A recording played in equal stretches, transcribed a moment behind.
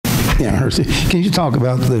Yeah, Hercy, can you talk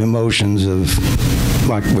about the emotions of,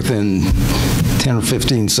 like, within 10 or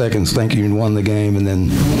 15 seconds thinking you won the game and then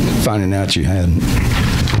finding out you hadn't?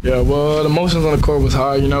 Yeah, well, the emotions on the court was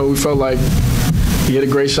high. You know, we felt like he hit a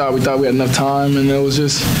great shot. We thought we had enough time, and it was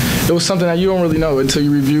something that you don't really know until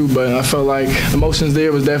you review. But I felt like the emotions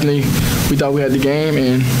there was definitely, we thought we had the game,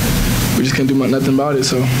 and we just couldn't do nothing about it.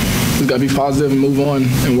 So we just got to be positive and move on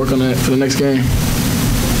and work on that for the next game.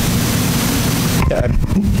 I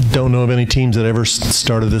don't know of any teams that ever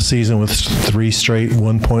started this season with 3 straight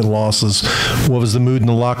 1-point losses. What was the mood in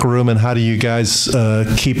the locker room, and how do you guys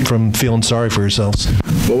keep from feeling sorry for yourselves?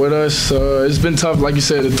 Well, with us, it's been tough. Like you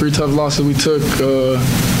said, the 3 tough losses we took.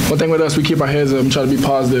 One thing with us, we keep our heads up and try to be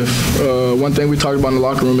positive. One thing we talked about in the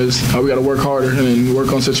locker room is how we got to work harder and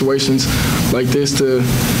work on situations like this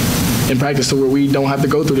in practice to where we don't have to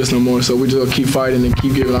go through this no more. So we just gotta keep fighting and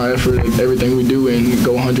keep giving our effort and everything we do and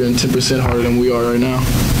go 110% harder than we are right now.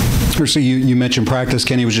 Hercy, you mentioned practice.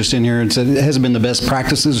 Kenny was just in here and said it hasn't been the best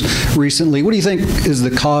practices recently. What do you think is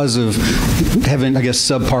the cause of having, I guess,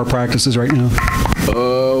 subpar practices right now?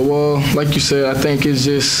 Well, like you said, I think it's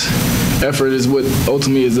just effort is what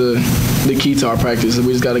ultimately is the key to our practice.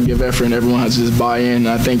 We just got to give effort and everyone has to just buy in.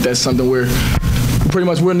 I think that's something we're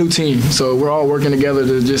a new team, so we're all working together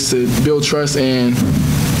to build trust, and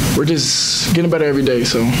we're just getting better every day.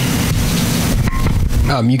 So.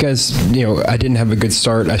 You guys, I didn't have a good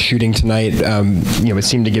start shooting tonight. It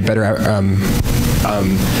seemed to get better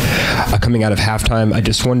coming out of halftime. I'm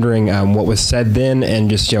just wondering what was said then, and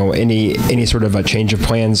just any sort of a change of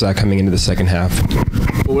plans coming into the second half.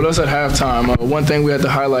 Well, with us at halftime, one thing we had to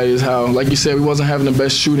highlight is how, like you said, we wasn't having the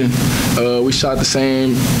best shooting. We shot the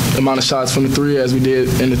same amount of shots from the 3 as we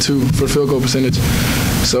did in the 2 for field goal percentage.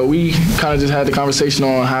 So we kind of just had the conversation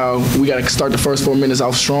on how we got to start the first 4 minutes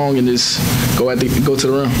off strong and just go to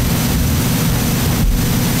the rim.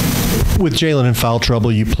 With Jalen in foul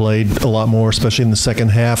trouble, you played a lot more, especially in the second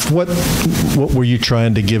half. What were you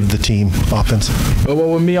trying to give the team offensively?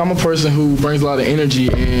 Well, with me, I'm a person who brings a lot of energy,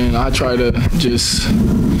 and I try to just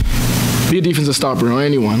be a defensive stopper on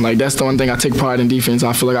anyone. Like, that's the one thing I take pride in defense.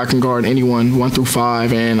 I feel like I can guard anyone 1 through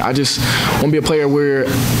 5, and I just want to be a player where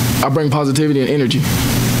I bring positivity and energy. Any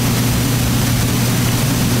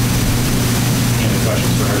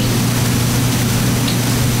questions for Hercy?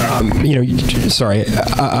 Sorry.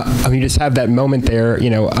 You just have that moment there,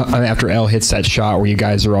 after L hits that shot where you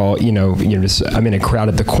guys are all, I'm in a crowd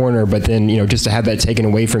at the corner, but then, just to have that taken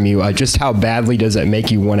away from you, just how badly does that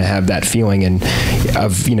make you want to have that feeling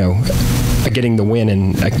of getting the win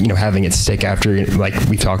and, having it stick after, like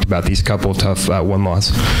we talked about, these couple tough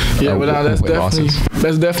one-loss. Yeah, but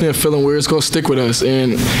that's definitely a feeling where it's going to stick with us,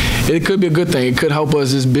 and it could be a good thing. It could help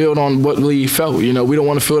us just build on what we felt. We don't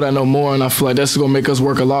want to feel that no more, and I feel like that's going to make us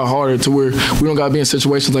work a lot harder to where we don't got to be in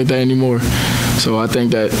situations like that anymore. So I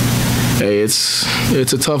think that, hey, it's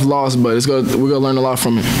a tough loss, but we're going to learn a lot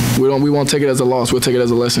from it. We won't take it as a loss. We'll take it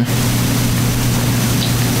as a lesson. All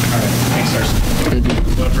right. Thanks, Hercy. Thank you.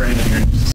 Love for Brandon here.